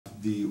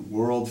the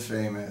world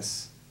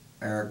famous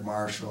Eric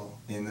Marshall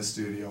in the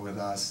studio with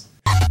us.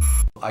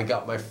 I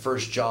got my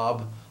first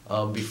job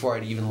before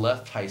I'd even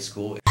left high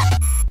school.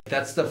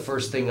 That's the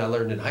first thing I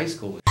learned in high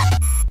school.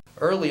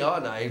 Early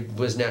on, I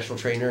was national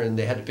trainer and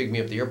they had to pick me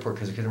up at the airport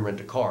because I couldn't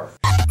rent a car.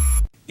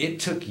 It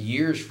took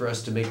years for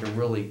us to make a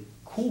really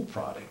cool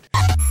product.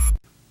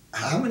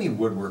 How many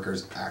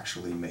woodworkers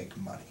actually make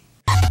money?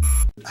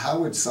 How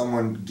would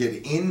someone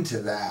get into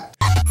that?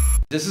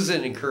 This is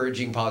an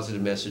encouraging,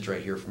 positive message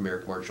right here from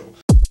Eric Marshall.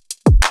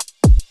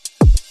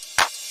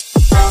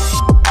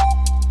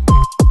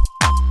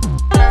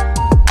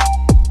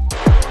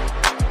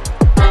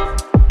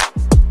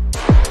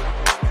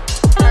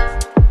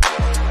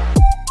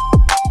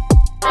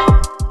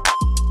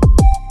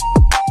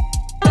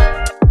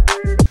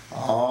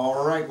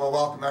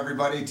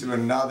 Everybody to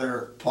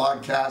another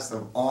podcast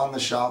of On the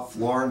Shop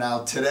Floor.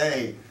 Now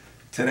today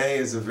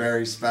is a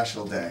very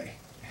special day,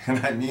 and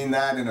I mean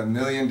that in a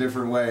million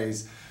different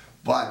ways,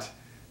 but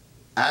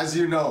as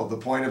you know, the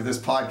point of this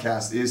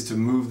podcast is to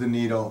move the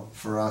needle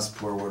for us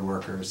poor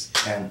woodworkers,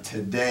 and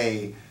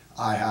today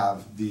I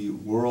have the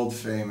world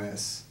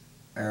famous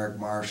Eric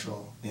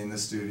Marshall in the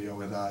studio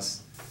with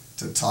us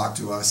to talk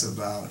to us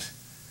about.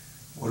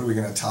 What are we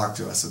going to talk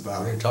to us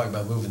about? We're going to talk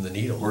about moving the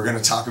needle. We're going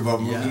to talk about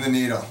moving the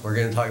needle. We're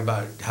going to talk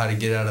about how to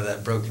get out of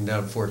that broken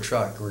down Ford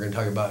truck. We're going to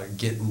talk about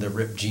getting the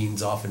ripped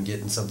jeans off and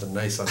getting something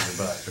nice on your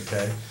butt,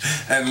 okay?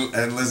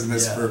 and listen,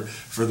 this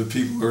for the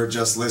people who are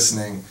just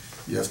listening,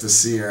 you have to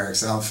see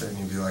Eric's outfit and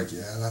you'd be like,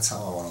 yeah, that's how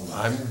I want to look.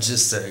 I'm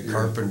just a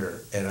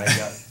carpenter and I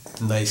got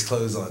nice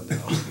clothes on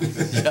now.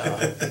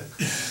 Yeah.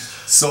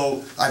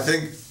 So I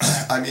think,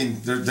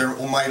 there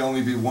might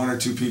only be one or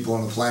two people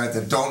on the planet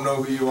that don't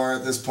know who you are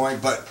at this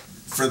point, but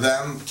for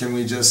them, can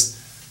we just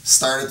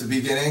start at the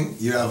beginning?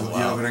 You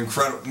have an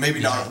incredible, maybe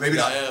not when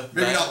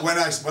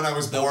I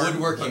was born. The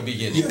woodworking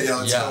beginning.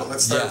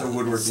 Let's start the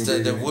woodworking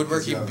beginning. The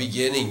woodworking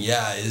beginning,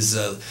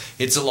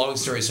 it's a long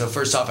story. So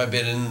first off, I've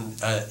been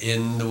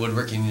in the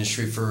woodworking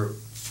industry for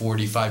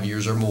 45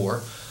 years or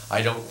more.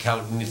 I don't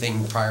count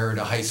anything prior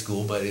to high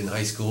school, but in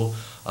high school,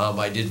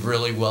 I did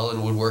really well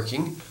in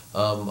woodworking.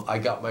 I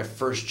got my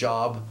first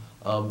job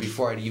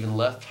before I'd even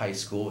left high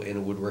school in a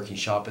woodworking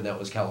shop, and that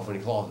was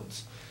California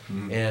Closets.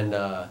 And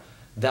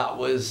that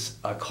was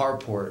a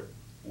carport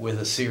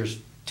with a Sears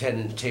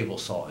 10-inch table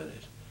saw in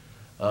it.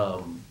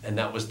 And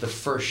that was the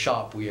first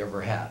shop we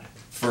ever had.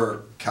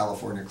 For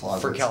California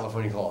Closets? For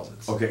California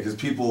Closets. Okay, because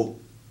people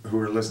who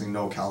are listening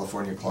know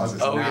California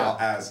Closets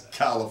as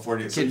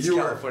California. So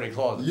California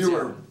Closets. You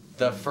were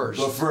the first.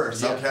 The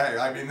first, okay.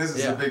 I mean, this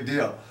is a big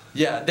deal.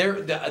 Yeah,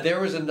 there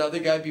was another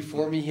guy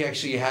before me. He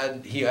actually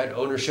had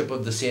ownership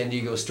of the San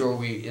Diego store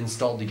we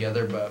installed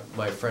together, but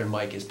my friend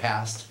Mike has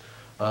passed.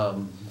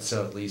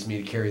 So it leaves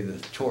me to carry the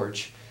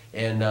torch.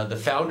 And the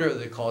founder of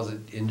the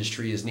closet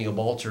industry is Neil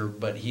Balter,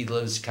 but he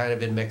lives kind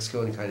of in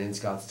Mexico and kind of in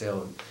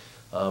Scottsdale.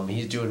 And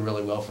he's doing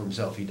really well for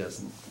himself. He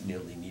doesn't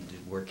nearly need to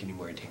work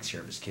anymore. He takes care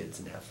of his kids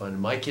and have fun.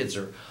 And my kids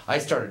I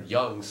started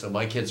young, so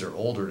my kids are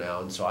older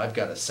now, and so I've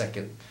got a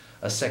second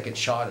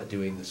shot at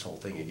doing this whole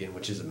thing again,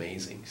 which is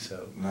amazing.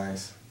 So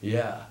nice.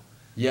 Yeah.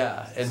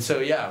 And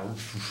so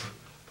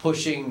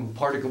pushing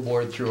particle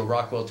board through a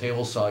Rockwell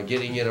table saw,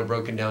 getting in a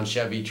broken down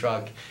Chevy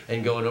truck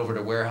and going over to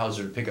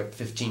Weyerhaeuser to pick up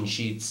 15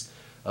 sheets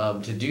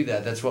to do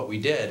that. That's what we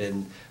did.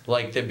 And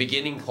like the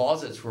beginning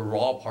closets were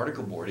raw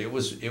particle board. It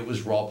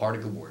was raw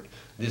particle board.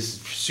 This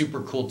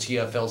super cool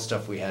TFL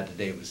stuff we had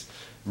today was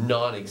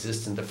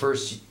non-existent. The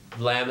first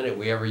laminate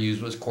we ever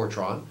used was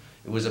Cortron.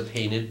 It was a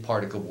painted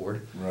particle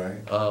board.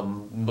 Right.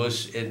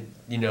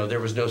 There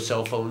was no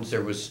cell phones.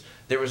 There was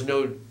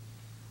no.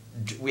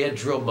 We had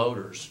drill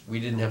motors. We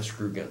didn't have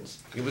screw guns.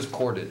 It was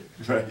corded.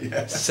 Right,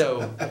 yeah.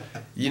 So,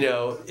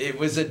 it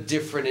was a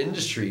different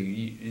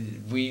industry.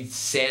 We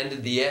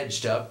sanded the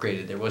edge to upgrade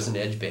it. There wasn't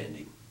edge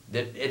banding.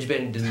 That edge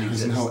banding didn't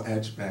exist. There was no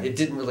edge banding. It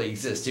didn't really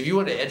exist. If you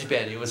wanted to edge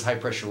band, it was high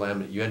pressure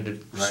laminate. You had to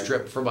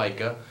strip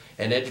Formica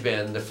and edge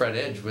band the front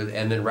edge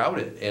and then route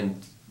it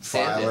and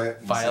sand it,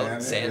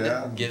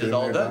 and get it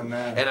all done.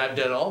 And I've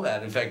done all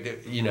that. In fact,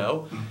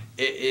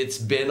 it's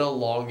been a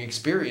long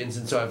experience,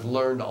 and so I've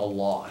learned a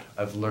lot.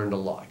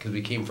 Because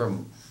we came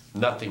from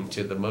nothing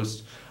to the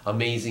most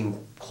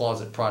amazing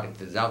closet product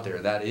that's out there.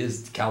 That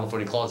is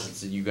California Closets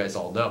that you guys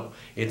all know.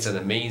 It's an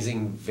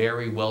amazing,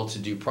 very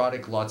well-to-do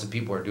product. Lots of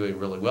people are doing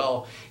really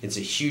well. It's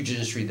a huge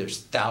industry. There's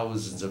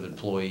thousands of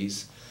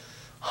employees,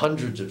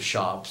 hundreds of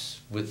shops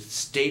with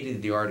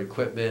state-of-the-art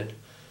equipment.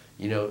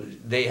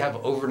 They have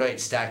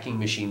overnight stacking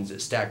machines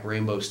that stack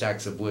rainbow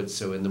stacks of wood,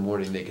 so in the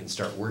morning they can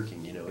start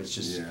working. It's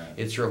just,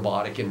 it's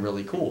robotic and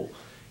really cool.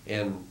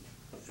 And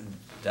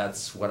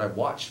that's what I've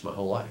watched my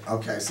whole life.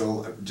 Okay,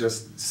 so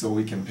just so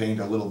we can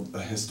paint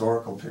a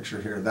historical picture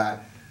here,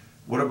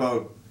 what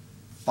about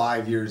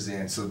 5 years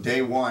in? So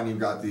day one,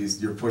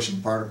 you're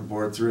pushing particle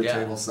board through a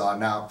table saw.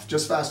 Now,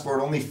 just fast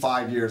forward only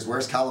 5 years.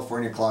 Where's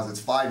California Closets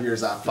 5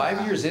 years after that?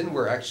 5 years in,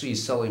 we're actually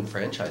selling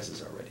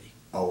franchises already.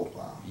 Oh,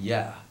 wow.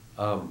 Yeah.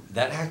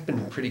 That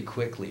happened pretty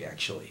quickly,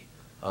 actually.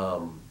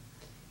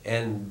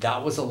 And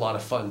that was a lot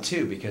of fun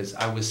too, because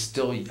I was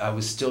still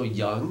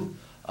young,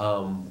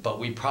 but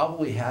we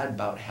probably had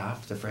about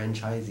half the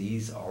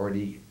franchisees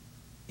already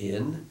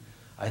in.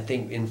 I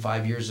think in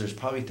 5 years there's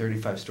probably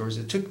 35 stores.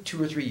 It took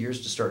 2 or 3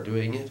 years to start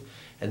doing it,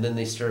 and then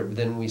we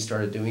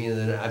started doing it,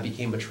 and then I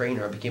became a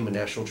trainer. I became a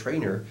national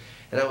trainer,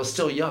 and I was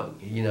still young,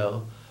 you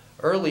know.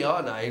 Early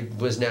on I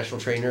was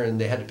national trainer,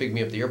 and they had to pick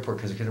me up at the airport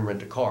because I couldn't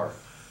rent a car.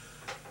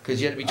 Because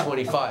you had to be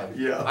 25.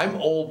 Yeah. I'm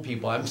old,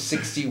 people. I'm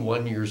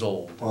 61 years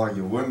old. Well,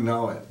 you wouldn't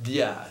know it.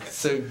 Yeah.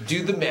 So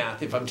do the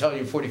math. If I'm telling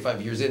you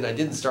 45 years in, I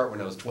didn't start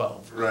when I was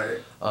 12. Right.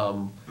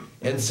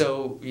 And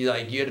so you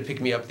had to pick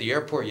me up at the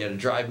airport. You had to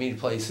drive me to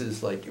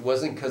places. Like, it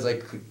wasn't because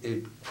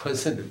it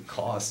wasn't a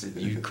cost.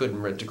 You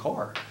couldn't rent a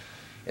car.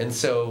 And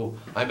so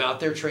I'm out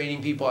there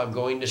training people. I'm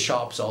going to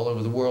shops all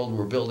over the world.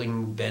 We're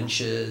building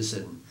benches,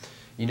 and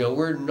you know,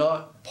 we're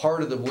not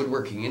part of the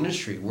woodworking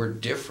industry. We're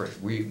different.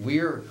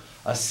 We're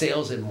a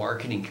sales and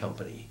marketing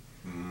company.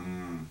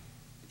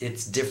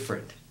 It's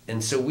different.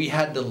 And so we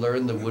had to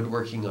learn the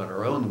woodworking on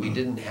our own. We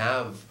didn't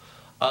have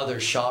other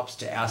shops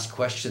to ask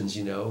questions,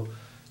 you know.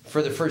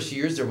 For the first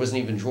years, there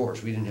wasn't even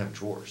drawers. We didn't have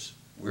drawers.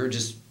 We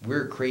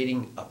were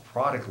creating a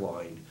product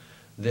line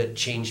that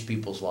changed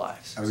people's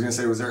lives. I was going to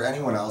say, was there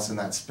anyone else in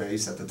that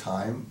space at the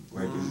time?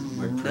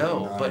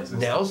 No, but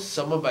now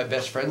some of my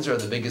best friends are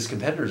the biggest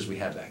competitors we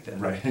had back then.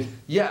 Right.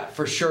 Yeah,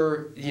 for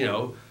sure, you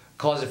know,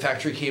 Closet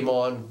Factory came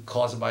on,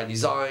 Closet by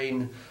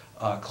Design,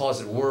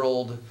 Closet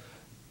World,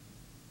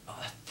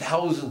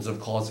 thousands of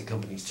closet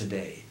companies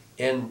today.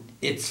 And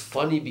it's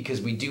funny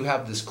because we do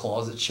have this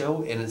closet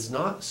show, and it's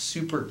not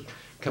super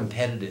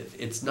competitive.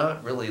 It's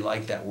not really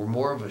like that. We're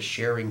more of a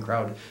sharing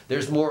crowd.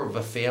 There's more of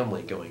a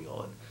family going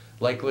on.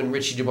 Like when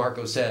Richie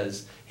DeMarco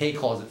says, "Hey,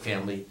 closet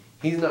family,"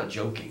 he's not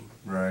joking.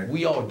 Right.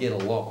 We all get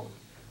along.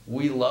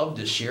 We love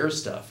to share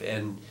stuff.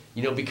 And,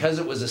 you know, because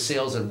it was a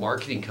sales and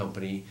marketing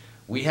company,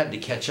 we had to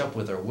catch up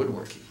with our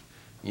woodworking.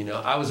 You know,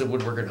 I was a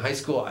woodworker in high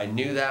school. I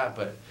knew that,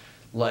 but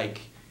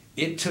like,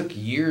 it took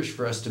years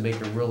for us to make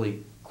a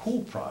really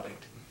cool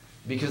product,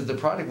 because the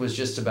product was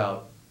just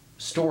about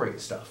storing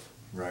stuff.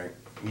 Right.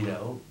 You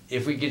know,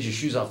 if we get your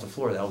shoes off the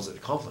floor, that was an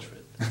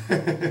accomplishment.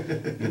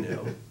 You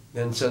know,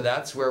 and so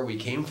that's where we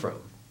came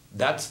from.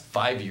 That's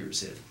 5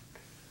 years in.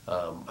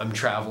 I'm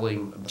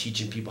traveling. I'm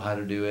teaching people how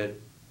to do it.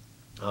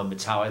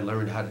 It's how I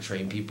learned how to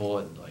train people,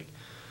 and like,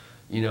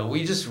 you know,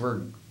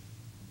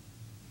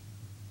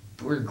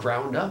 we're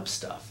ground up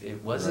stuff.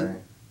 It wasn't.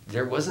 Right.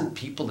 There wasn't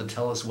people to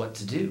tell us what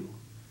to do,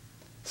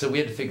 so we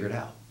had to figure it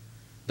out.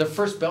 The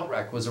first belt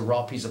rack was a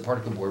raw piece of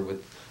particle board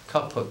with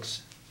cup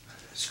hooks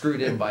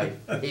screwed in by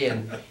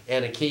hand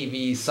and a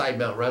KV side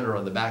mount runner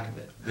on the back of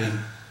it. I mean,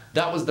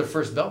 that was the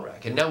first belt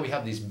rack. And now we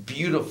have these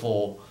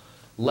beautiful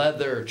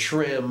leather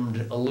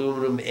trimmed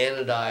aluminum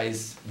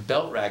anodized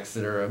belt racks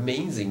that are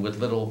amazing, with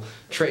little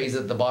trays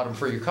at the bottom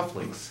for your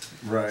cufflinks.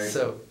 Right.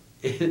 So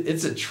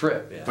it's a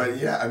trip, man. But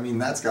yeah, I mean,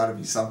 that's got to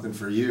be something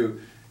for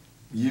you.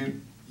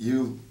 You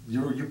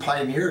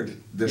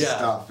pioneered this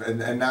stuff,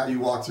 and now you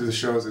walk through the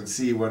shows and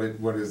see what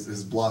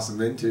is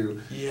blossomed into.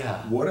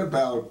 Yeah. What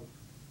about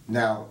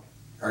now?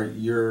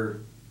 You're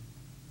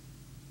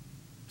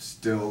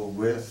still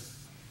with?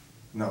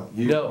 No.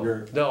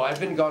 No. I've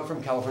been gone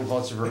from California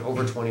Closet for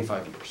over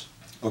 25 years.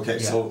 Okay,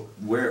 yeah. So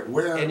where?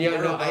 And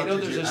yeah, no, I know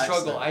there's a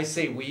struggle. I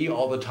say we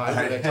all the time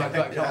when I talk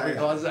about California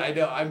Closets. I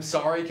know. I'm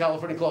sorry,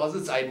 California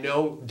Closets. I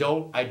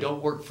know. I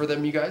don't work for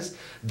them, you guys.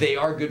 They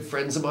are good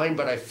friends of mine,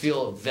 but I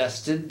feel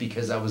vested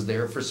because I was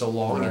there for so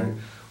long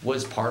and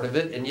was part of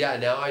it. And yeah,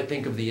 now I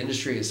think of the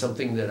industry as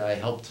something that I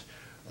helped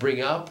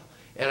bring up,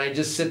 and I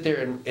just sit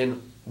there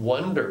and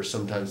wonder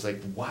sometimes,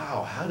 like,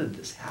 wow, how did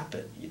this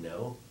happen? You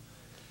know.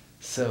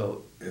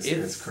 So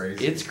it's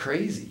crazy. It's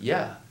crazy.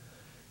 Yeah.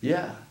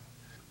 Yeah.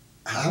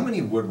 How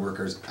many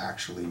woodworkers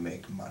actually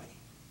make money?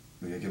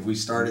 Like, if we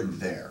started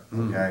there,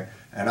 okay?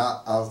 And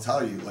I'll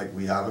tell you, like,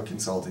 we have a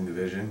consulting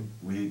division.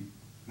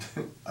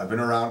 I've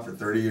been around for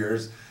 30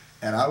 years,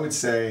 and I would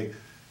say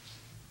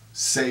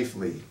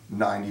safely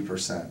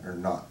 90% are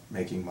not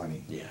making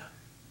money. Yeah.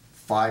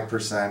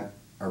 5%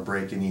 are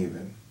breaking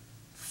even.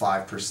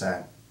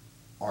 5%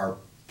 are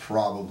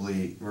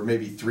probably, or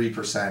maybe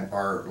 3%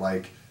 are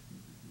like,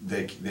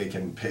 they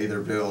can pay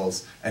their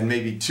bills, and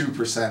maybe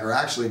 2% are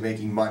actually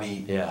making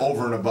money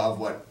over and above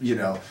what, you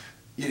know,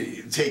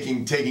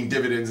 taking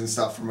dividends and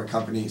stuff from a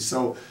company.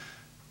 So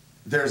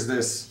there's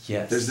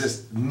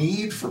this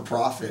need for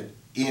profit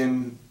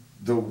in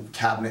the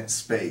cabinet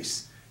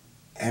space,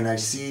 and I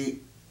see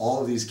all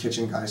of these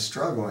kitchen guys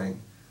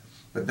struggling.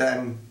 But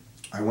then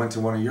I went to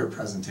one of your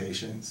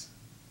presentations,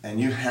 and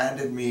you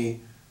handed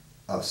me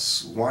a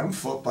 1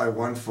 foot by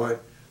 1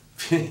 foot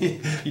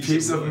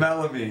piece of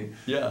melamine,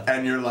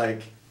 and you're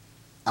like,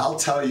 I'll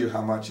tell you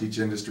how much each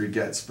industry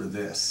gets for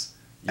this.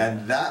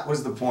 And that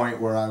was the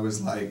point where I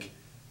was like,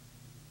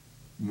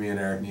 me and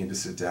Eric need to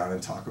sit down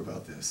and talk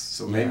about this.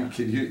 So maybe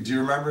do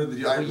you remember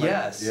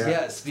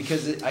yes,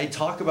 because I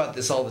talk about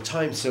this all the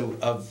time. So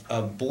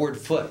a board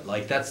foot,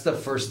 like, that's the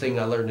first thing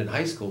I learned in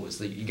high school, was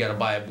that you got to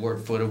buy a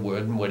board foot of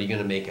wood, and what are you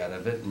going to make out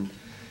of it? And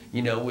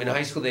You know, in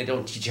high school they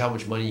don't teach you how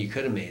much money you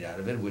could have made out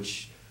of it,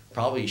 which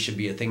probably should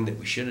be a thing that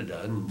we should have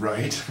done.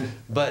 Right.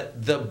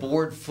 But the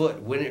board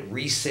foot, when it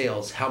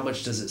resales, how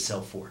much does it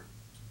sell for?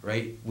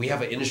 Right? We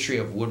have an industry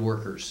of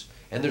woodworkers,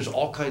 and there's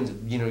all kinds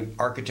of, you know,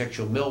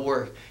 architectural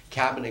millwork,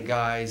 cabinet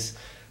guys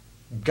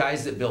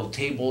that build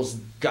tables,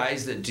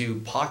 guys that do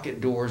pocket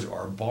doors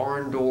or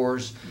barn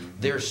doors.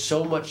 There's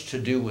so much to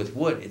do with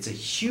wood. It's a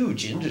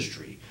huge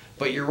industry.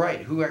 But you're right,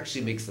 who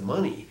actually makes the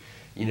money?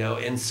 You know,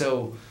 and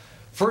so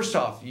first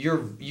off,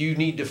 you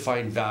need to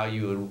find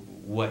value in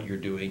what you're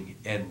doing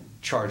and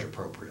charge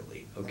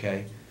appropriately,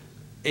 okay?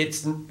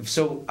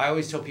 So I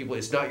always tell people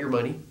it's not your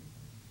money.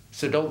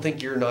 So don't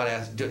think you're not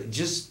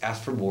just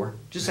ask for more.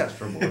 Just ask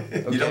for more.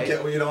 Okay? You don't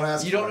get what you don't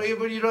ask for. You don't get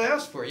what you don't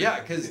ask for. Yeah,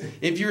 because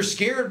if you're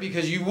scared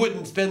because you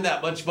wouldn't spend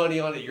that much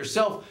money on it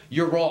yourself,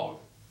 you're wrong.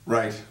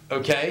 Right.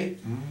 Okay?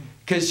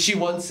 Because she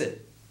wants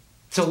it.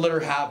 So let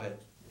her have it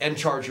and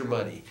charge her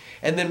money.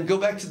 And then go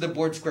back to the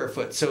board square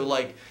foot. So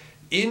like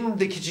in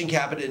the kitchen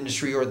cabinet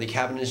industry or the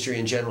cabinet industry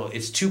in general,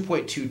 it's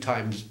 2.2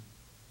 times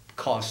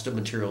cost of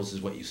materials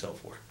is what you sell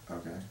for.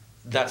 Okay.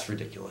 That's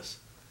ridiculous.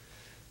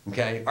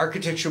 Okay,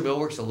 architectural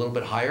millwork's a little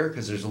bit higher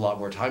because there's a lot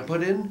more time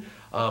put in,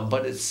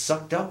 but it's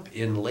sucked up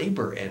in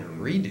labor and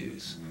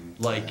redos.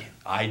 Like,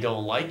 I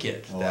don't like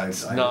it. Well,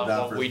 That's I not did that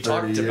what for we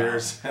 30 talked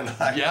years, about.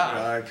 And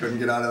I couldn't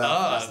get out of that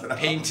fast enough.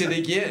 Paint it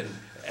again.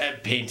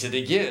 Paint it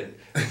again.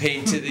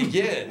 Paint it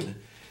again.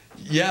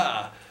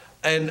 Yeah,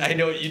 and I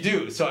know what you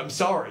do, so I'm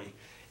sorry.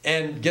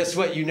 And guess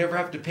what? You never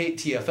have to paint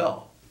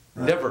TFL.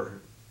 Right. Never.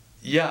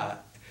 Yeah,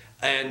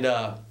 and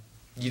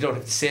you don't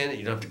have to sand it,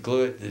 you don't have to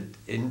glue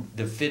it.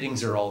 The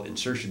fittings are all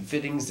insertion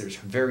fittings. There's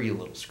very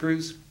little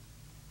screws.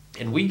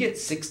 And we get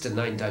 6 to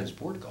 9 times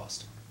board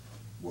cost.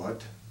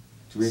 What?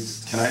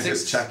 Can I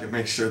just check and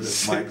make sure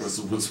this mic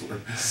was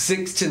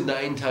 6 to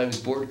 9 times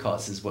board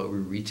cost is what we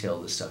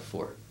retail this stuff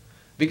for.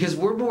 Because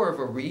we're more of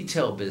a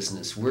retail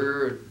business.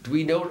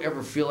 We don't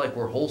ever feel like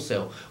we're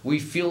wholesale. We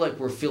feel like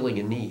we're filling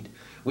a need.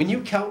 When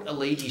you count a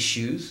lady's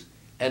shoes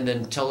and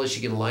then tell her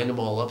she can line them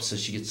all up so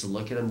she gets to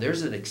look at them,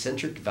 there's an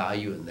eccentric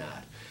value in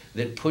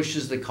that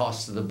pushes the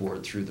cost of the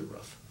board through the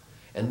roof.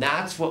 And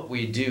that's what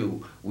we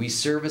do. We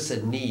service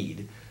a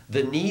need.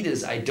 The need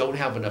is I don't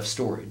have enough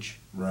storage.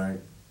 Right.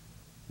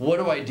 What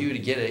do I do to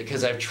get it?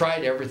 Because I've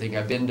tried everything.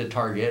 I've been to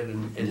Target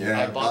and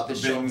I bought the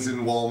bins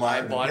in Walmart.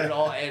 I bought it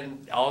all,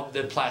 and all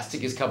the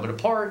plastic is coming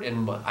apart,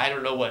 and I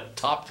don't know what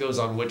top goes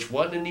on which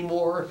one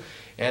anymore,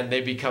 and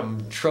they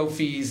become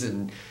trophies,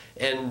 and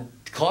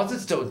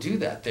closets don't do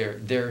that.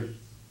 They're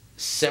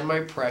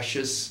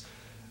semi-precious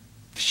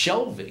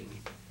shelving.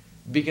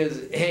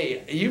 Because,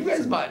 hey, you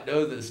guys might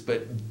know this,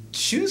 but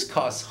shoes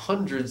cost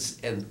hundreds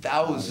and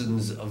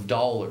thousands of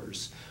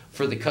dollars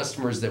for the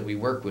customers that we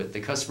work with, the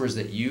customers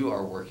that you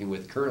are working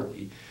with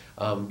currently.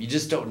 You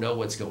just don't know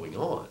what's going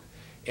on.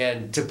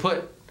 And to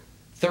put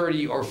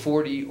 $30,000 or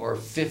 $40,000 or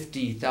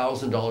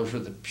 $50,000 worth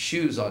of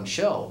shoes on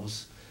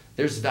shelves,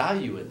 there's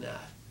value in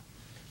that.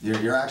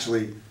 You're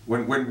actually,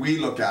 when we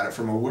look at it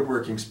from a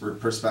woodworking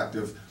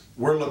perspective,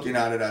 we're looking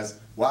at it as,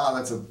 wow,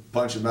 that's a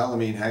bunch of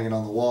melamine hanging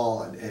on the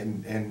wall,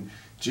 and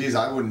geez,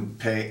 I wouldn't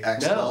pay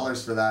X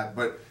dollars for that.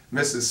 But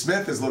Mrs.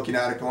 Smith is looking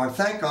at it going,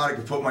 thank God I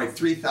could put my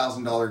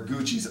 $3,000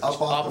 Gucci's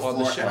up off the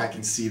floor and I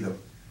can see them.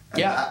 And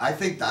yeah. I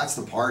think that's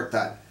the part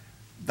that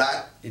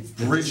it's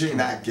bridging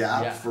that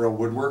gap for a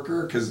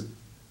woodworker, because,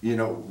 you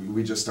know,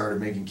 we just started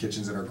making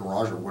kitchens in our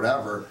garage or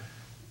whatever.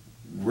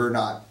 We're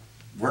not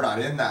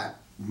in that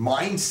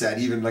mindset,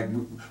 even. Like,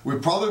 we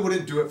probably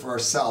wouldn't do it for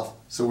ourselves,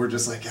 so we're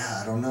just like,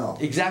 I don't know.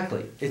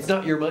 Exactly. It's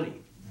not your money.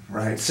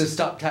 Right. So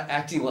stop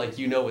acting like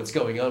you know what's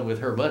going on with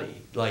her money,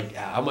 like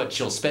how much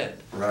she'll spend.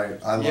 Right.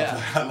 I love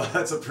that. I love,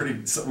 that's a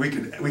pretty. So we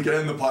could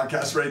end the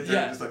podcast right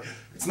there. Just like,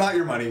 it's not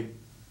your money.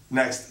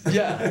 Next.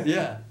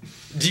 Yeah.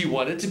 Do you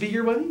want it to be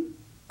your money?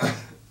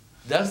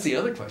 That's the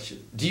other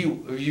question.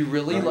 Are you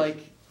really like?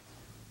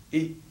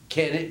 Can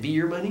it be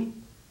your money?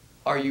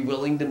 Are you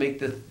willing to make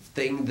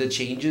the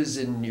changes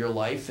in your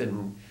life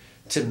and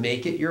to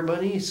make it your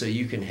money so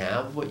you can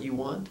have what you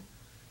want?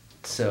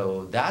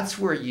 So that's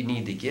where you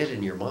need to get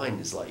in your mind,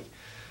 is like,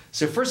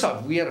 so first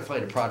off, we got to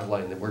find a product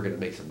line that we're going to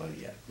make some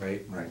money at,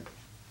 right? Right.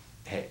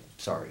 Hey,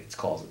 sorry, it's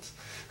closets.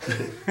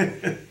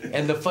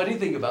 And the funny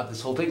thing about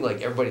this whole thing,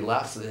 like, everybody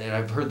laughs, and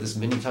I've heard this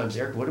many times,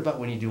 Eric, what about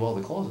when you do all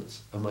the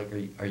closets? I'm like,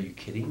 are you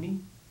kidding me?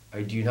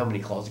 Do you know how many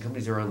closet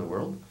companies there are in the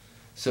world?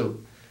 So,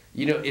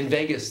 you know, in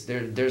Vegas,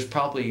 there's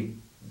probably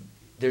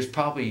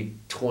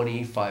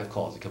 25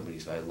 closet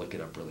companies if I look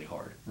it up really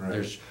hard. Right.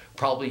 There's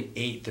probably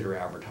 8 that are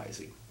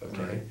advertising,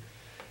 okay? Right.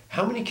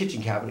 How many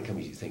kitchen cabinet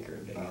companies do you think are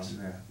in Vegas?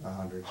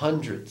 100.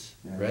 Hundreds,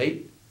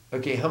 right?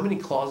 Okay, how many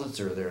closets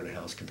are there in a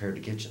house compared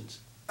to kitchens?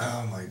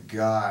 Oh my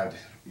God.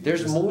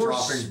 There's more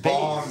space.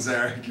 Bombs,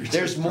 Eric.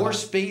 There's more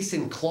space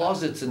in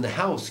closets in the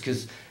house,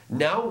 because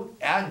now,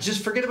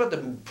 just forget about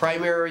the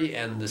primary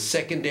and the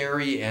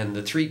secondary and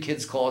the 3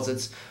 kids'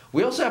 closets.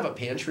 We also have a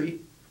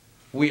pantry.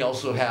 We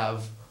also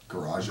have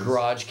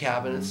garage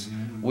cabinets.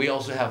 Mm-hmm. We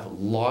also have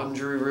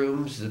laundry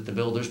rooms that the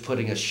builder's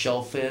putting a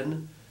shelf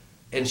in.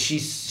 And she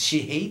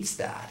hates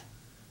that.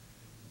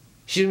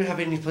 She didn't have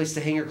any place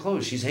to hang her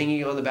clothes. She's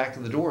hanging on the back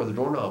of the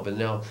doorknob, and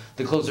now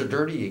the clothes are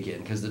dirty again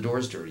because the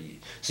door's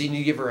dirty. So you need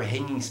to give her a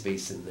hanging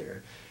space in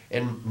there.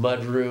 And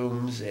mud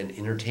rooms and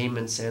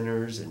entertainment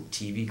centers and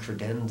TV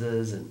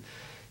credenzas and,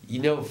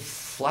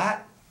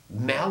 flat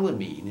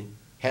melamine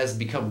has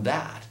become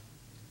that.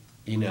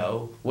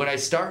 When I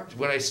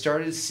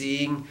started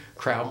seeing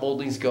crown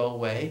moldings go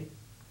away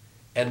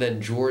and then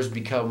drawers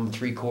become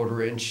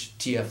 3/4 inch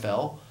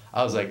TFL,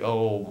 I was like,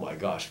 oh my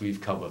gosh,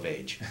 we've come of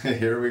age.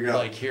 Here we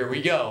go. Here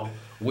we go.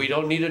 We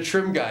don't need a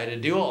trim guy to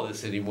do all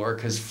this anymore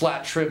because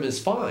flat trim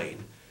is fine.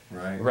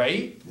 Right.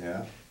 Right?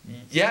 Yeah.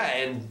 Yeah,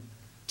 and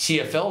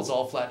TFL is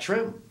all flat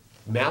trim.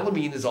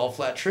 Melamine is all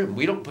flat trim.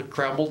 We don't put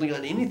crown molding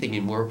on anything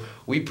anymore.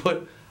 We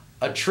put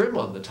a trim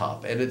on the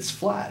top and it's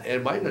flat. And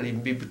it might not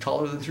even be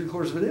taller than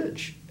 3/4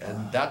 inch.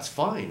 And that's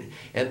fine.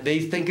 And they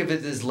think of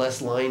it as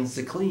less lines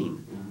to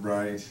clean.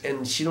 Right.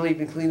 And she don't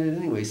even clean it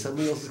anyway.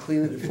 Somebody else is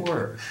cleaning it for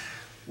her.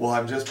 Well,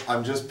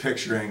 I'm just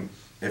picturing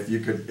if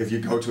you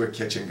go to a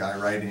kitchen guy,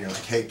 right, and you're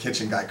like, hey,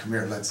 kitchen guy, come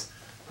here, let's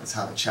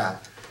have a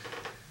chat.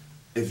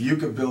 If you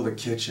could build a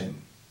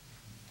kitchen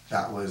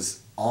that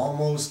was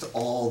almost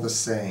all the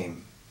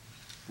same,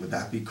 would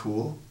that be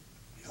cool?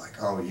 You're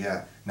like, oh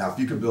yeah. Now, if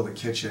you could build a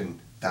kitchen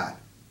that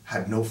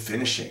had no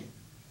finishing,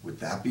 would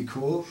that be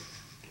cool?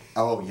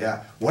 Oh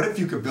yeah. What if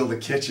you could build a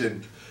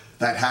kitchen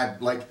that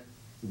had like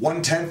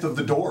 1/10 of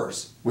the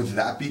doors? Would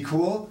that be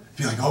cool?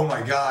 Be like, oh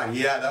my God,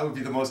 yeah, that would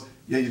be the most.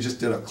 Yeah, you just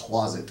did a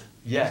closet.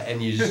 Yeah,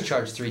 and you just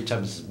charge 3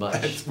 times as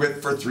much.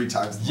 For 3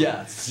 times as much.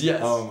 Yes.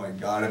 Oh my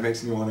God, it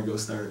makes me want to go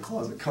start a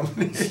closet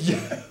company.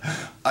 Yeah.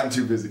 I'm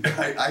too busy.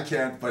 I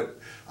can't, but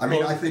I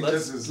mean, I think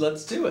this is...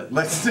 Let's do it.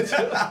 Let's do it.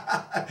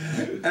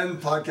 And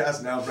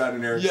podcast now, Brad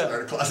and Eric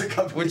start a closet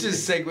company. Which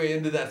is segue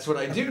into that's what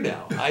I do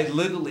now. I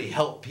literally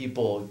help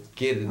people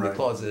get in the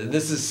closet.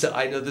 And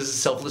I know this is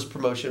selfless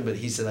promotion, but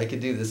he said I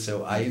could do this,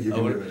 so I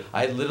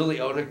literally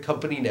own a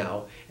company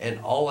now, and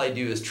all I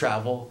do is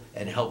travel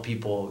and help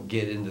people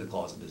get into the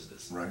closet business.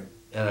 Right.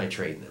 And I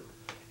train them.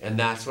 And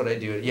that's what I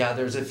do. Yeah,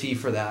 there's a fee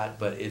for that,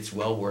 but it's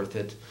well worth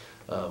it.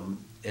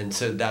 And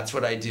so that's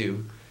what I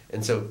do.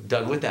 And so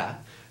done with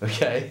that.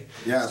 Okay.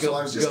 Yeah. So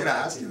I was just going to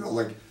ask you though,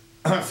 like,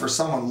 for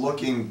someone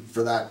looking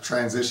for that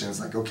transition, it's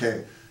like,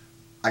 okay,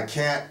 I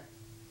can't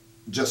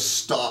just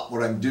stop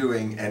what I'm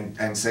doing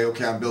and say,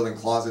 okay, I'm building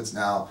closets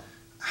now.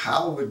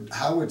 How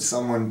would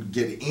someone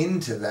get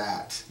into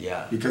that?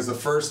 Yeah. Because the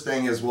first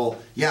thing is, well,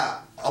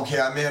 yeah,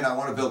 okay, I'm in. I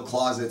want to build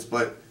closets,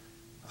 but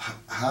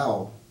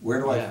how? Where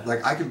do I,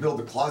 like, I can build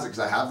the closet because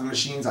I have the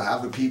machines, I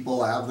have the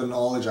people, I have the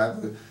knowledge, I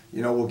have the,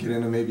 we'll get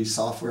into maybe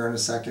software in a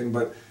second,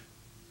 but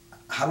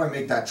how do I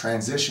make that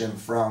transition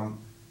from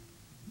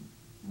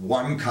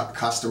one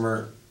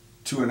customer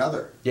to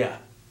another? Yeah.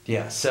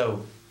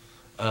 So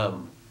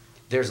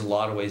there's a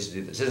lot of ways to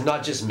do this. It's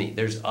not just me.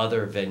 There's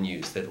other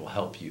venues that will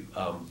help you.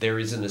 There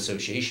is an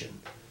association,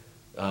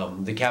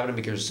 the Cabinet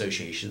Makers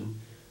Association,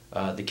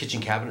 the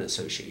Kitchen Cabinet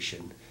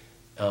Association.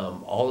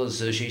 All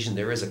those associations,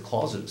 there is a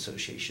closet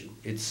association.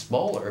 It's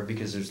smaller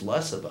because there's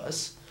less of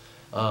us,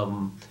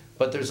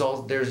 but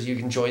you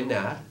can join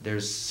that.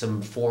 There's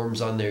some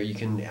forums on there you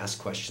can ask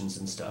questions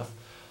and stuff.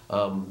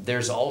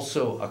 There's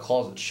also a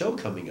closet show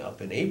coming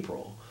up in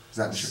April. Is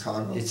that in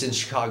Chicago? It's in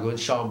Chicago, in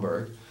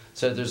Schaumburg.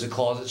 So there's a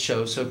closet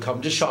show. So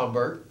come to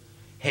Schaumburg,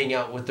 hang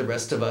out with the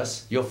rest of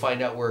us. You'll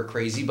find out we're a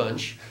crazy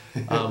bunch,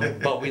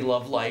 but we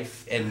love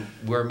life and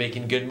we're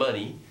making good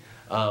money.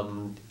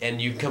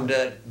 And you come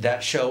to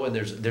that show, and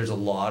there's a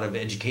lot of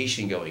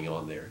education going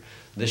on there.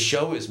 The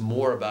show is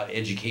more about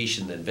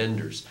education than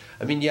vendors.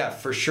 I mean, yeah,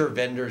 for sure,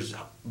 vendors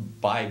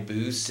buy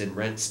booths and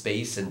rent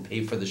space and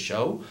pay for the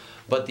show,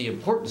 but the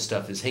important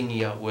stuff is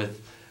hanging out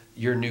with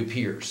your new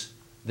peers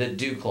that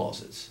do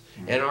closets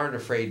and aren't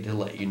afraid to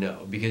let you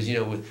know. Because,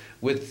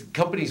 with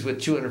companies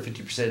with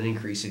 250%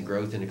 increase in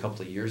growth in a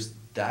couple of years,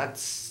 that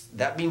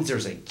means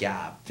there's a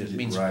gap. That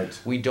means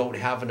we don't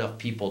have enough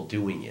people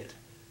doing it,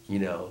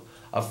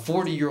 A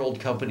 40-year-old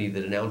company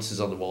that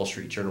announces on the Wall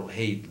Street Journal,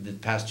 hey, the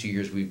past 2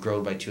 years we've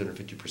grown by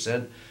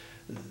 250%,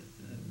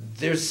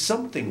 there's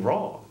something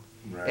wrong.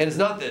 Right. And it's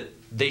not that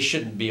they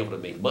shouldn't be able to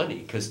make money,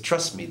 because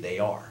trust me, they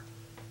are.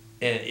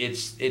 And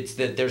it's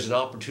that there's an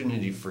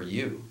opportunity for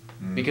you.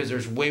 Because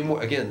there's way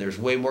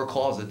more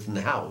closets in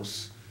the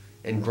house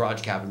and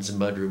garage cabinets and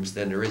mudrooms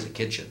than there is a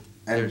kitchen.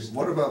 And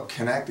what about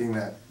connecting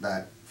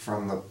that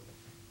from the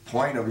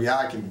point of,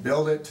 I can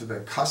build it to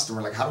the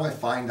customer? Like, how do I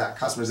find that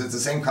customer? Is it the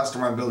same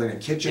customer I'm building a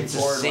kitchen for?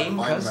 It's the same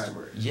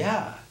customer.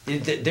 Yeah.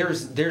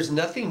 There's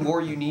nothing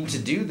more you need to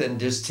do than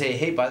just say,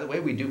 hey, by the way,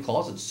 we do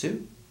closets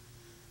too.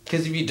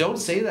 Because if you don't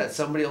say that,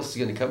 somebody else is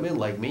going to come in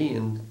like me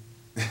and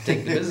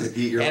take the business.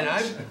 Eat your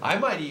lunch. I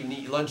might even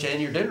eat lunch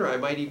and your dinner. I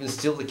might even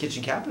steal the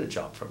kitchen cabinet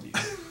job from you.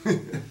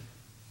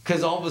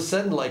 Because all of a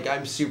sudden, like,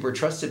 I'm super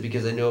trusted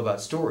because I know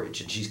about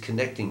storage, and she's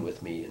connecting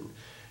with me. And,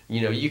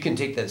 you can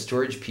take that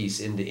storage piece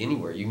into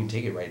anywhere. You can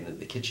take it right into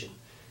the kitchen.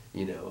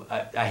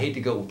 I hate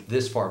to go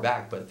this far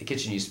back, but the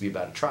kitchen used to be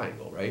about a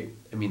triangle, right?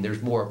 I mean,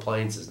 there's more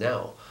appliances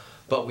now.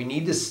 but we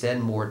need to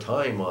spend more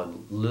time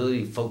on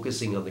literally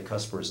focusing on the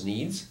customer's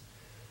needs.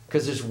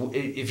 Because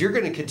if you're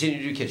going to continue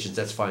to do kitchens,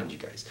 that's fine, you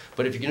guys.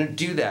 But if you're going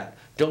to do that,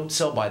 don't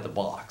sell by the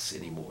box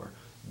anymore.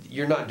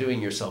 You're not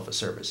doing yourself a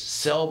service.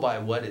 Sell by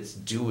what it's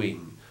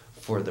doing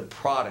for the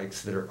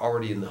products that are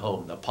already in the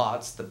home. The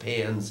pots, the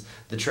pans,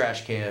 the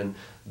trash can,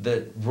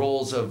 the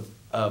rolls of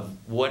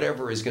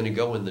whatever is going to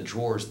go in the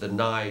drawers, the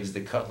knives,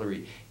 the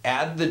cutlery.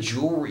 Add the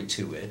jewelry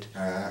to it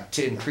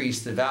to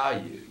increase the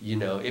value. You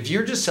know, if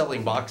you're just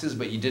selling boxes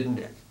but you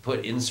didn't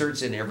put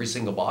inserts in every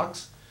single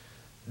box,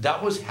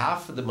 that was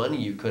half of the money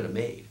you could have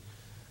made.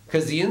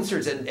 Because the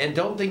inserts, and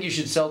don't think you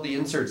should sell the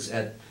inserts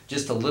at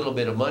just a little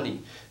bit of money.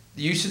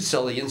 You should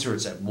sell the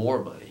inserts at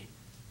more money.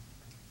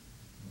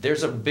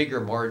 There's a bigger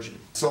margin.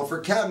 So for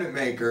cabinet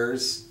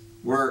makers,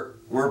 we're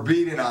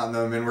beating on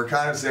them, and we're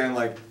kind of saying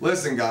like,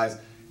 listen guys,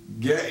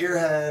 get your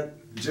head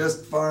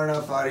just far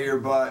enough out of your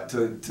butt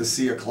to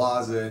see a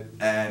closet,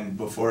 and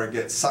before it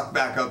gets sucked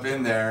back up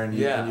in there, and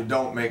you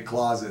don't make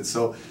closets.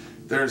 So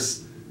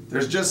there's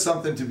just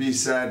something to be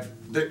said.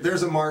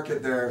 There's a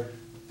market there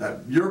that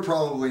you're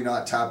probably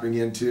not tapping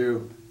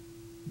into.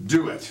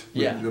 Do it.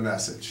 With the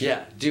message.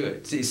 Yeah, do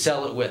it.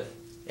 Sell it with.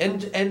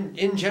 And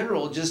in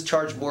general, just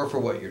charge more for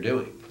what you're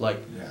doing. Like,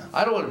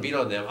 I don't want to beat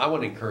on them. I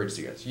want to encourage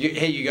you guys.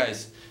 Hey, you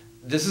guys,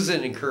 this is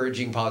an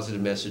encouraging,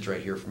 positive message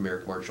right here from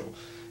Eric Marshall.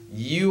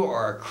 You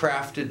are a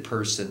crafted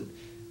person.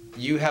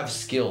 You have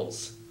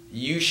skills.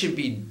 You should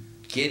be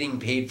getting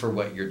paid for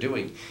what you're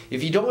doing.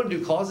 If you don't want to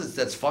do closets,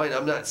 that's fine.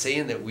 I'm not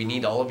saying that we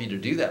need all of you to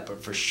do that,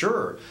 but for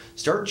sure,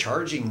 start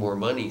charging more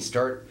money.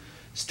 Start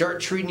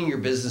treating your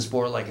business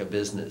more like a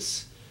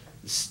business.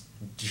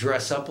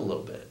 Dress up a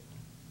little bit.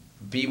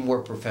 Be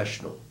more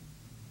professional.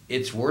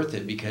 It's worth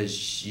it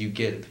because you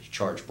get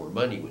charged more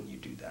money when you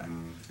do that.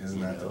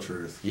 Isn't that the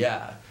truth?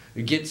 Yeah.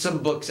 Get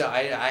some books.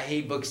 I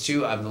hate books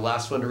too. I'm the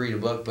last one to read a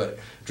book, but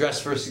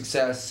Dress for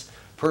Success,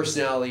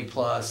 Personality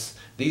Plus,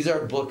 these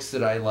are books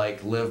that I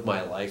like live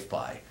my life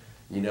by.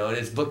 You know, and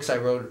it's books I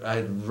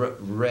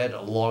read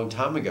a long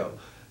time ago.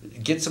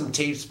 Get some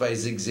tapes by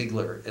Zig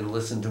Ziglar and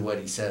listen to what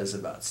he says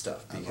about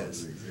stuff,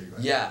 because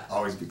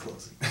always be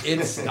closing.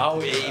 It's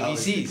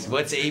ABCs.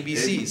 What's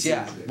ABCs?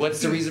 Yeah.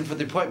 What's the reason for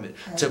the appointment?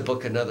 To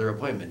book another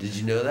appointment. Did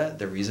you know that?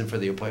 The reason for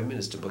the appointment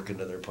is to book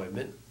another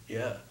appointment?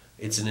 Yeah.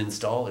 It's an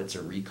install, it's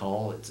a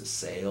recall, it's a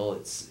sale,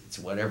 it's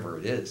whatever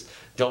it is.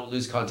 Don't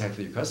lose contact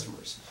with your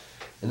customers.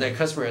 And that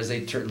customer, as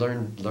they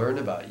learn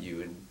about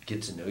you and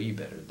get to know you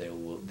better, they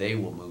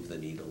will move the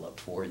needle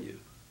up for you.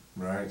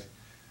 Right.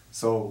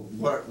 So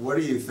what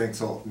do you think?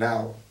 So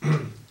now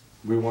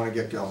we want to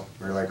get going.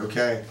 We're like,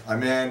 okay,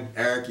 I'm in.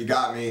 Eric, you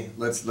got me.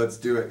 Let's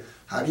do it.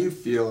 How do you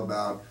feel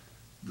about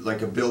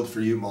like a build for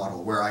you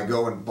model where I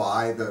go and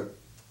buy the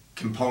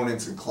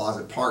components and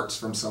closet parts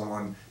from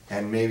someone,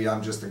 and maybe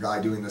I'm just the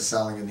guy doing the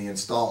selling and the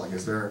installing?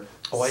 Is there?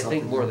 Oh, I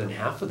think more than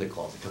half of the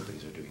closet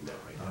companies are doing that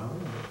right now.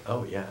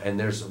 Oh yeah, and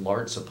there's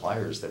large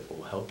suppliers that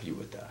will help you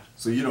with that.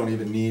 So you don't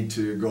even need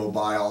to go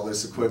buy all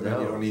this equipment.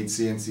 No. You don't need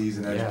CNCs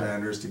and edge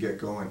banders to get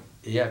going.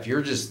 Yeah, if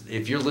you're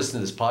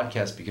listening to this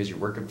podcast because you're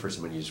working for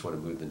someone, you just want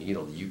to move the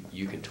needle,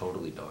 you can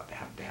totally not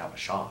have to have a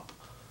shop.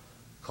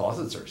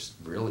 Closets are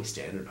really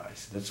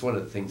standardized. That's one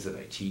of the things that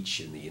I teach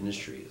in the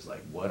industry is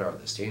like, what are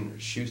the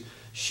standards?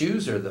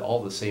 Shoes are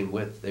all the same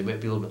width. They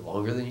might be a little bit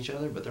longer than each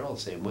other, but they're all the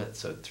same width.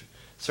 So a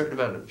certain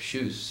amount of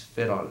shoes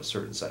fit on a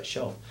certain size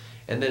shelf.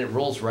 And then it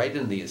rolls right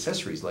into the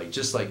accessories.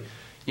 Just like,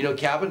 you know,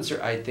 cabinets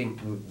are, I think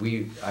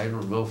I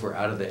don't know if we're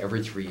out of the every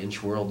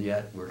 3-inch world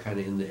yet. We're kind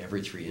of in the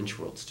every 3-inch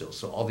world still.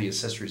 So all the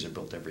accessories are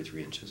built every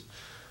 3 inches.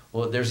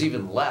 Well, there's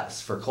even less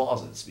for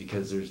closets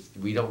because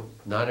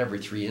not every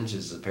 3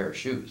 inches is a pair of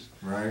shoes.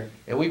 Right.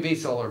 And we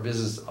base all our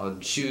business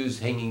on shoes,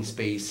 hanging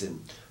space, and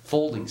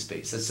folding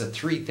space. That's the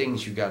 3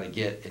 things you got to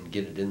get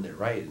it in there,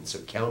 right? And so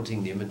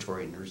counting the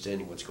inventory and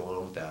understanding what's going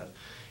on with that,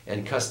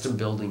 and custom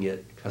building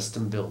it,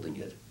 custom designing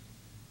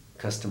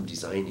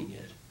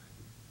it,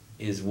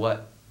 is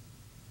what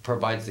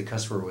provides the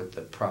customer with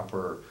the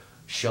proper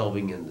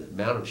shelving and the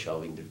amount of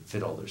shelving to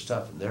fit all their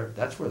stuff. And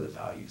that's where the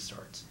value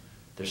starts.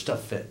 Their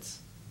stuff fits,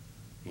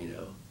 you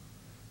know.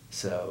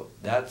 So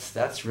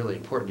that's really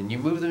important. And you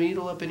move the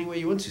needle up any way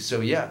you want to. So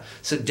yeah,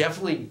 so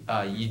definitely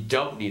you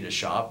don't need a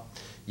shop.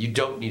 You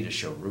don't need a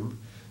showroom.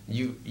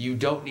 You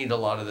don't need a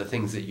lot of the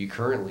things that you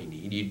currently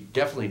need. You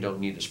definitely don't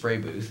need a spray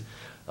booth.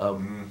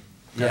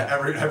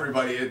 Yeah,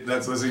 everybody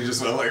that's listening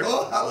just went like,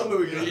 oh,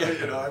 hallelujah. Yeah.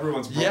 You know,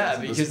 everyone's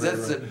because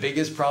that's the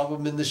biggest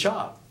problem in the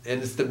shop,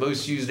 and it's the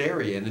most used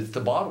area, and it's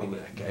the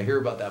bottleneck. I hear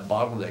about that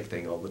bottleneck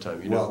thing all the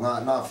time. You know?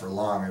 Well, not for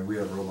long, and we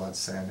have robots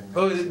sanding.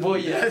 Oh, well,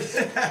 yes.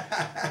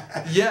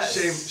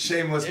 Yes.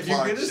 Shameless If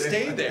plug. You're gonna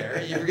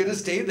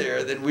stay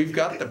there, then we've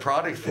got the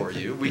product for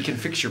you. We can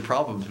fix your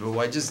problems, but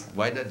why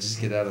not just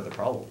get out of the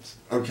problems?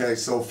 Okay,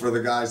 so for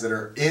the guys that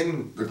are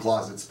in the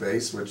closet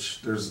space, which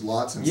there's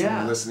lots and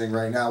some listening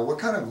right now,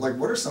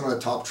 what are some of the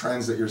top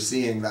trends that you're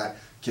seeing that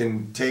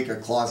can take a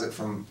closet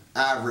from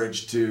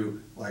average to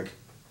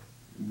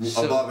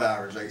above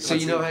average? So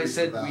you know how I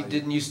said we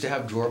didn't used to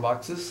have drawer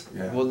boxes?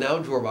 Yeah. Well, now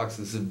drawer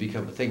boxes have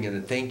become a thing,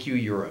 and thank you,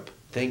 Europe.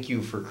 Thank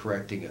you for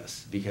correcting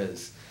us,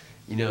 because,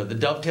 you know, the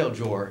dovetail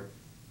drawer,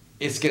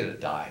 it's gonna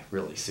die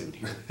really soon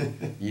here.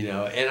 You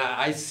know, and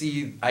I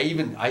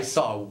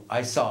saw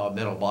a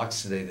metal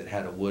box today that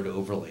had a wood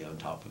overlay on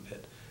top of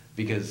it,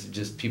 because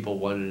just people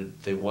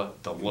they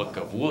want the look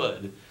of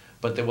wood,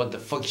 but they want the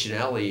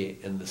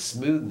functionality and the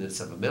smoothness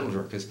of a metal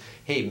drawer, because,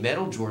 hey,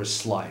 metal drawers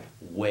slide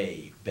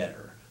way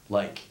better.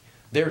 Like,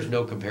 there's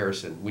no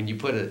comparison. When you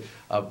put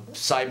a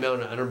side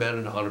mount, under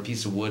mounted on a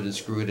piece of wood and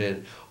screw it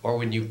in, or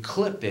when you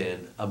clip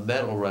in a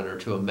metal runner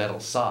to a metal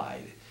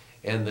side,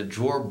 and the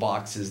drawer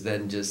box is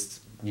then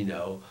just, you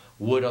know,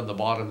 wood on the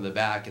bottom and the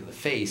back and the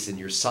face, and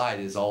your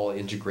side is all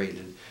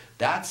integrated.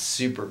 That's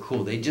super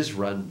cool.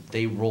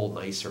 They roll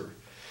nicer.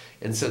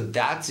 And so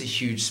that's a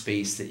huge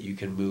space that you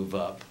can move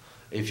up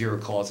if you're a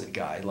closet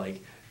guy.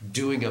 Like,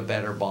 doing a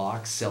better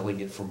box, selling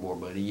it for more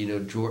money. You know,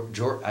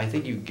 drawer, I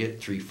think you can get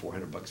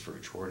 $300-400 for a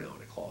drawer now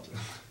in a closet.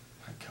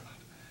 My God.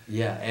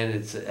 Yeah,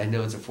 and I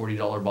know it's a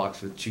 $40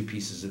 box with 2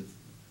 pieces of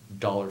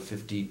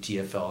 $1.50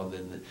 TFL,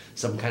 and then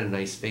some kind of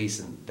nice face,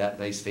 and that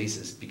nice face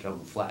has become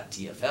flat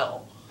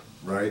TFL.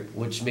 Right.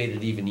 Which made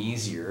it even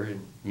easier,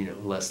 and, you know,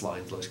 less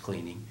lines, less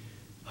cleaning,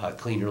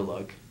 cleaner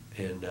look,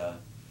 and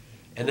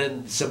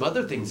then some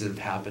other things that have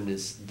happened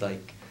is,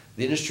 like,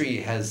 the industry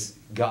has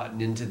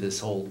gotten into this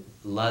whole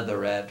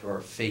leatherette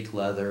or fake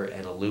leather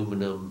and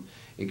aluminum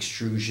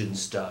extrusion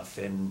stuff,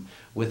 and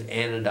with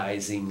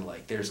anodizing,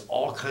 like, there's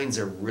all kinds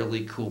of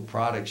really cool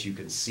products you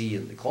can see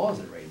in the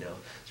closet right now.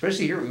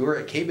 Especially here, we're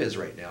at KBIS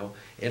right now,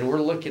 and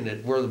we're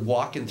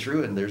walking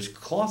through, and there's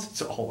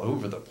closets all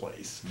over the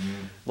place.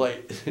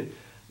 Like,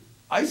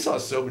 I saw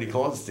so many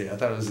closets today, I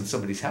thought it was in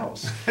somebody's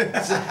house.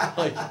 So,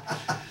 like,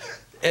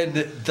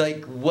 and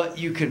like, what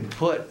you can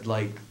put,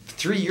 like,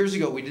 3 years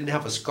ago we didn't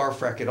have a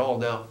scarf rack at all.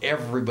 Now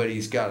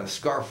everybody's got a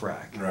scarf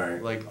rack.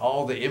 Right. Like,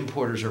 all the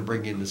importers are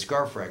bringing the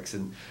scarf racks,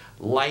 and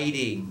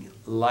lighting.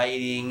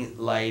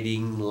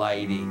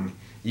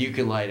 You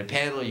can light a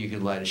panel, you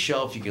can light a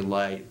shelf, you can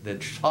light the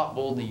top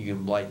molding, you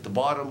can light the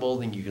bottom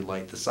molding, you can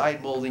light the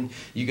side molding,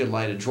 you can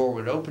light a drawer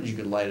when it opens, you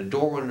can light a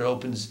door when it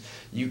opens,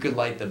 you can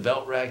light the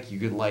belt rack, you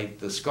can light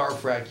the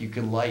scarf rack, you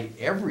can light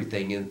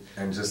everything. And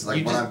just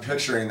like when I'm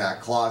picturing that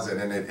closet,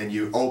 and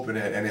you open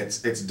it and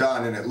it's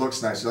done and it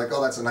looks nice, you're like,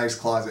 oh, that's a nice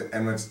closet.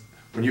 And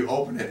when you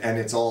open it and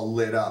it's all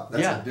lit up,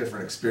 that's a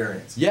different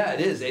experience. Yeah,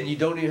 it is. And you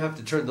don't even have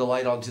to turn the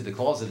light on to the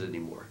closet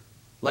anymore.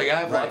 Like,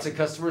 I have lots of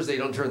customers, they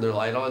don't turn their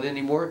light on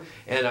anymore,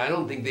 and I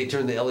don't think they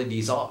turn the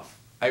LEDs off.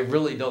 I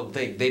really don't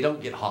think. They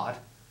don't get hot,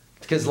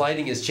 because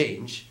lighting has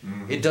changed.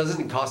 It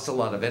doesn't cost a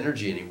lot of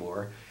energy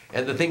anymore,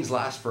 and the things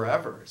last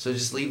forever. So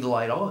just leave the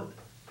light on.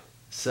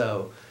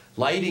 So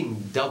lighting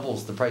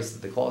doubles the price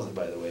of the closet,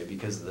 by the way,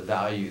 because of the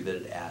value that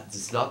it adds.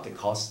 It's not the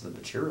cost of the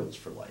materials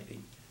for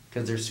lighting,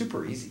 because they're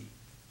super easy.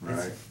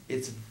 Right.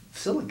 It's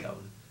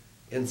silicone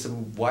and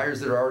some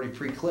wires that are already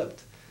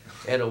pre-clipped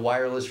and a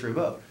wireless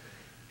remote.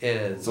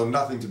 And so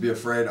nothing to be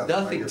afraid of.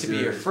 Nothing to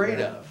be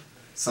afraid of.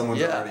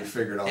 Someone's already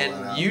figured all that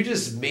out. And you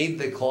just made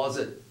the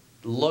closet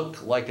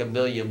look like $1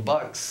 million,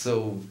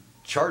 so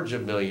charge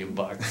 $1 million.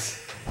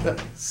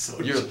 So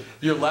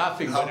you're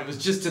laughing, but it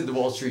was just in the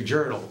Wall Street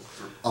Journal.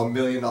 $1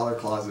 million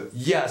closet.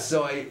 Yeah,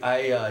 so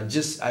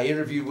I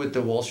interviewed with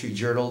the Wall Street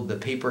Journal. The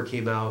paper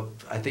came out,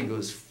 I think it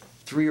was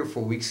 3 or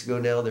 4 weeks ago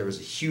now. There was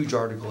a huge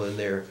article in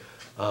there.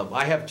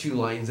 I have 2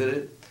 lines in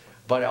it,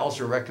 but I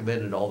also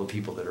recommended all the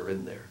people that are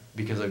in there,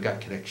 because I've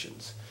got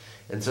connections.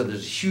 And so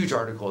there's a huge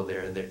article in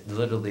there, and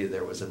literally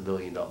there was $1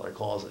 million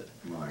closet.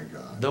 My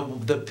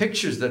God. The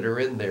pictures that are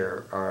in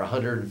there are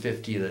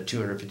 $150,000 and a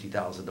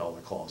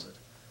 $250,000 closet.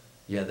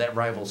 Yeah, that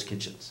rivals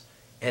kitchens.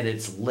 And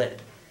it's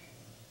lit.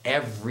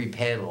 Every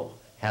panel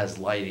has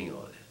lighting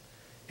on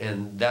it.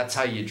 And that's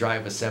how you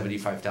drive a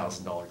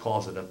 $75,000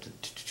 closet up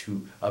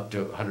to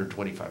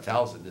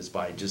 $125,000, is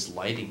by just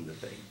lighting the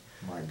thing.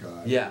 My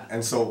God. Yeah.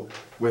 And so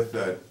with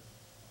the,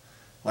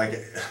 like,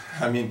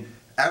 I mean,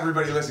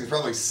 everybody listening is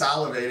probably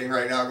salivating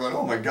right now, going,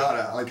 "Oh my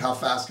God! Like, how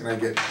fast can I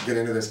get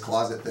into this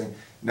closet thing?"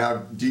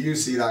 Now, do you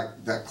see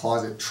that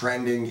closet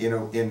trending, you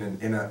know, in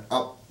an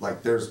up?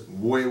 Like, there's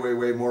way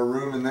more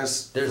room in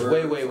this. There's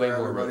way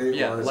more room.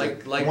 Yeah,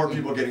 like more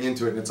people getting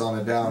into it, and it's on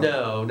a down.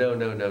 No.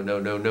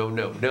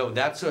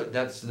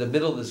 That's the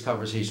middle of this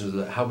conversation.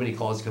 Is how many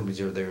closet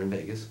companies are there in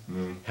Vegas?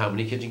 How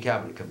many kitchen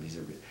cabinet companies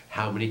are there?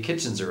 How many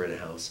kitchens are in a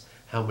house?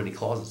 How many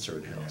closets are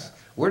in a house?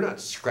 Yeah. We're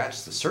not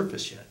scratched the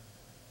surface yet.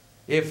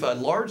 If a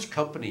large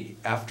company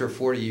after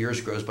 40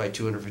 years grows by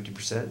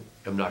 250%,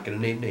 I'm not going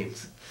to name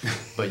names,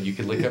 but you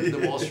can look up in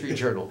the Wall Street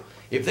Journal.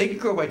 If they could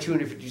grow by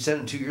 250%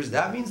 in 2 years,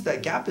 that means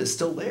that gap is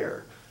still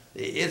there.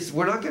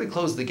 We're not going to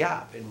close the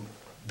gap, and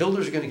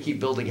builders are going to keep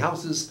building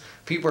houses.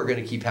 People are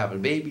going to keep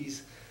having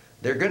babies.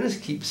 They're going to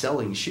keep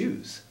selling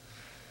shoes,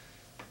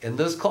 and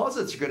those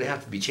closets are going to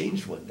have to be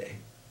changed one day.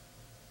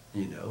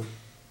 You know.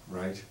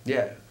 Right.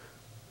 Yeah.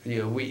 You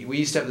know, we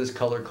used to have this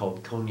color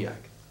called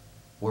cognac,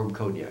 warm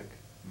cognac.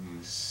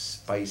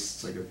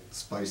 Spiced. It's like a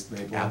spiced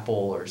maple. Apple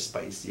or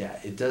spiced, yeah.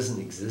 It doesn't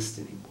exist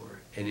anymore.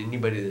 And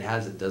anybody that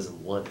has it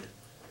doesn't want it.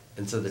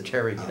 And so they're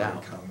tearing it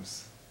out. It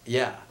comes.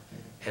 Yeah.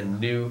 and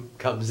new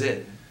comes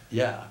in.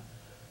 Yeah.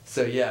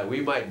 So yeah,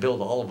 we might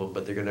build all of them,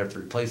 but they're gonna have to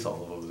replace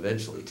all of them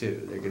eventually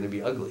too. They're gonna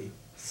be ugly.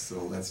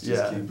 So let's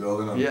just keep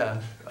building them. Yeah,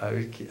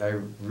 I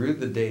rue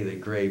the day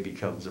that gray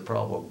becomes a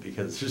problem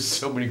because there's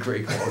so many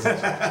gray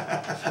closets.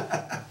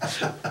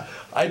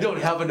 I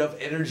don't have enough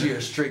energy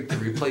or strength to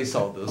replace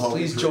all those.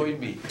 Please join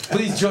me.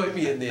 Please join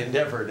me in the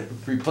endeavor to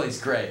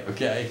replace gray.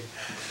 Okay.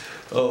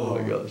 Oh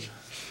my gosh.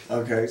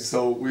 Okay,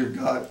 so we've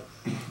got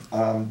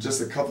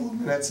just a couple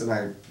of minutes, and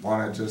I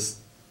want to just.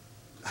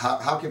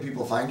 How can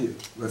people find you?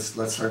 Let's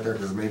start there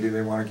because maybe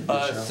they want to give you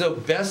a shout. So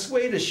best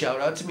way to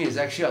shout out to me is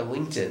actually on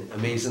LinkedIn,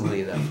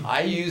 amazingly enough.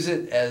 I use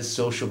it as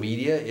social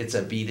media. It's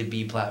a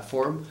B2B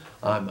platform.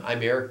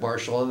 I'm Eric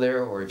Marshall on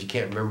there, or if you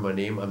can't remember my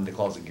name, I'm the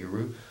Closet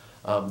Guru.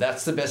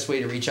 That's the best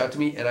way to reach out to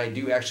me, and I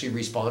do actually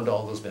respond to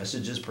all those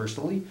messages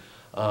personally.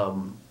 I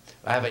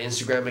have an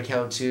Instagram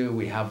account too.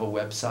 We have a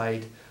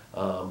website.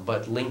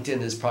 But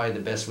LinkedIn is probably the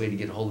best way to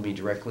get a hold of me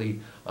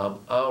directly. I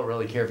don't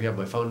really care if you have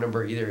my phone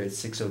number either.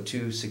 It's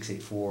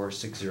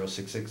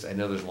 602-684-6066. I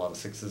know there's a lot of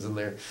sixes in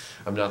there.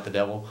 I'm not the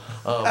devil.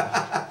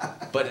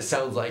 But it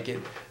sounds like it.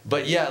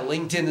 But yeah,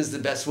 LinkedIn is the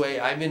best way.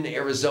 I'm in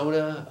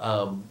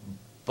Arizona,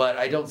 but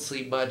I don't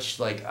sleep much.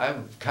 Like,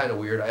 I'm kind of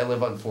weird. I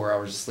live on 4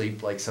 hours of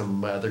sleep like some of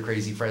my other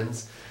crazy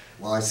friends.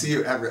 Well, I see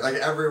you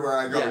everywhere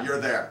I go, you're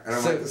there. And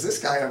I'm like, does this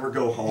guy ever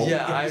go home?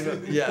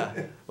 Yeah,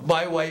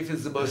 My wife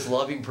is the most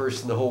loving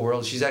person in the whole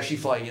world. She's actually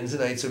flying in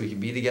tonight so we can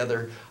be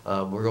together.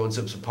 We're going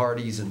to some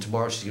parties, and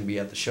tomorrow she's going to be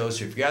at the show.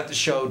 So if you're at the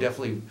show,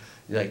 definitely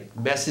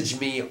message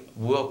me.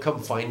 We'll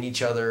come find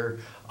each other.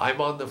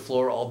 I'm on the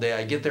floor all day.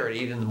 I get there at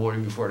 8 in the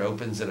morning before it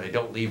opens, and I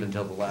don't leave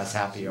until the last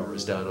happy hour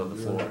is done on the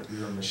floor.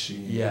 You're a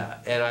machine. Yeah,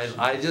 and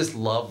I just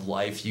love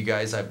life, you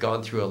guys. I've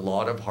gone through a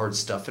lot of hard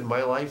stuff in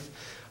my life.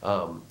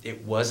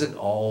 It wasn't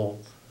all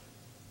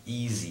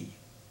easy.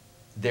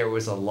 There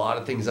was a lot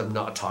of things I'm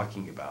not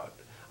talking about.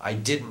 I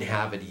didn't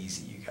have it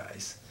easy, you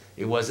guys.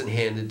 It wasn't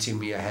handed to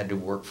me. I had to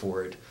work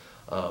for it.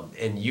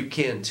 And you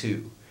can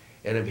too.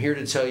 And I'm here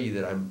to tell you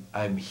that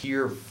I'm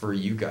here for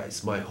you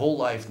guys. My whole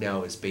life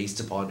now is based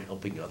upon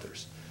helping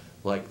others.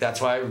 Like, that's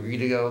why I agreed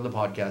to go on the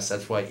podcast.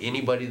 That's why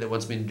anybody that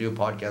wants me to do a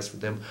podcast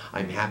with them,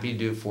 I'm happy to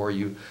do it for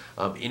you.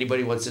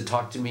 Anybody wants to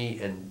talk to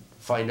me and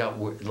find out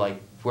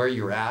where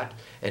you're at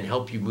and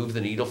help you move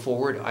the needle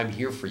forward, I'm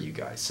here for you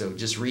guys. So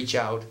just reach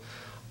out.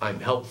 I'm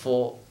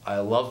helpful. I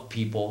love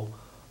people.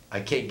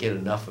 I can't get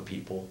enough of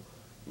people,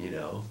 you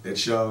know. It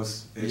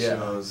shows. It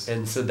shows.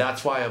 And so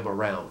that's why I'm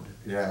around.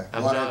 Yeah.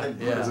 I think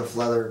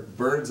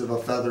birds of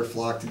a feather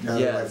flock together.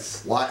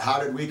 Yes. Like, how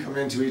did we come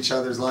into each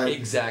other's life?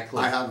 Exactly.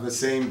 I have the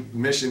same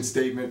mission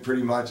statement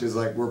pretty much as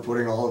like we're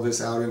putting all of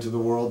this out into the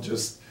world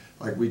just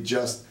like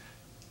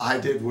I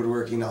did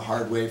woodworking the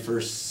hard way for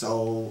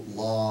so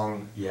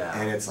long. Yeah.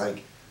 And it's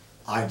like,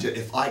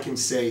 if I can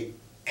say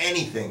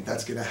anything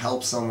that's going to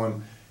help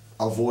someone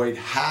avoid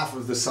half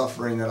of the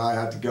suffering that I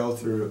had to go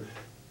through,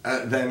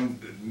 then,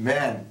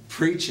 man,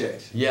 preach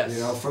it. Yes.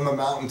 You know, from the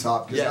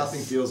mountaintop, because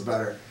nothing feels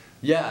better.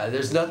 Yeah,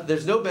 there's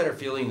no better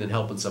feeling than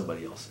helping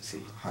somebody else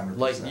succeed. 100%.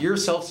 Like,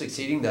 yourself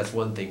succeeding, that's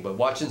one thing, but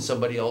watching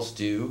somebody else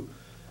do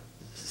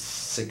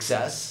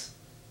success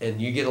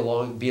and you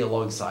be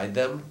alongside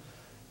them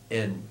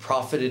and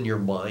profit in your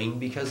mind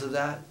because of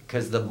that,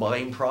 because the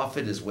mind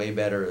profit is way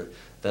better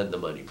than the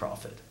money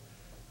profit.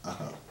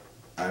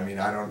 I mean,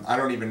 I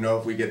don't even know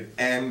if we could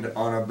end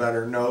on a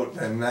better note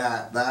than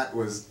that.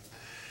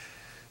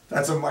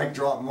 That's a mic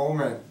drop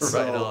moment.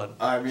 Right on.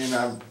 I mean,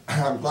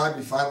 I'm glad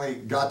we finally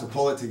got to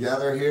pull it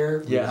together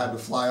here. We had to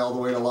fly all the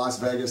way to Las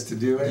Vegas to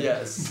do it.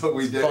 Yes. But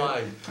we did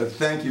it. But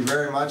thank you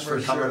very much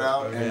for coming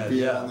out and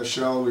being on the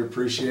show. We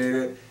appreciate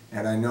it.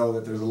 And I know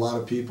that there's a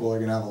lot of people that are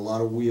going to have a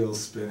lot of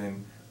wheels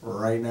spinning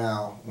right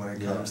now when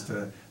it comes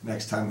to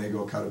next time they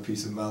go cut a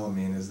piece of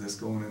melamine. Is this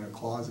going in a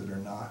closet or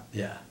not?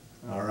 Yeah.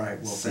 All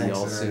right. Well, See thanks,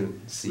 y'all Eric.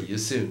 soon. See you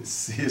soon.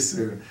 See you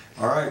soon.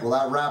 All right. Well,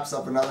 that wraps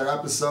up another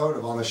episode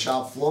of On the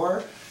Shop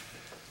Floor.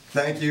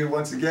 Thank you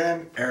once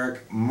again,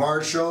 Eric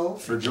Marshall,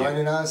 for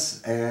joining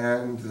us.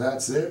 And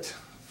that's it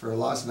for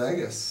Las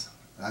Vegas.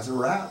 That's a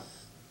wrap.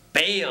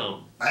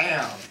 Bam!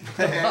 Bam!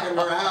 And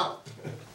we're out.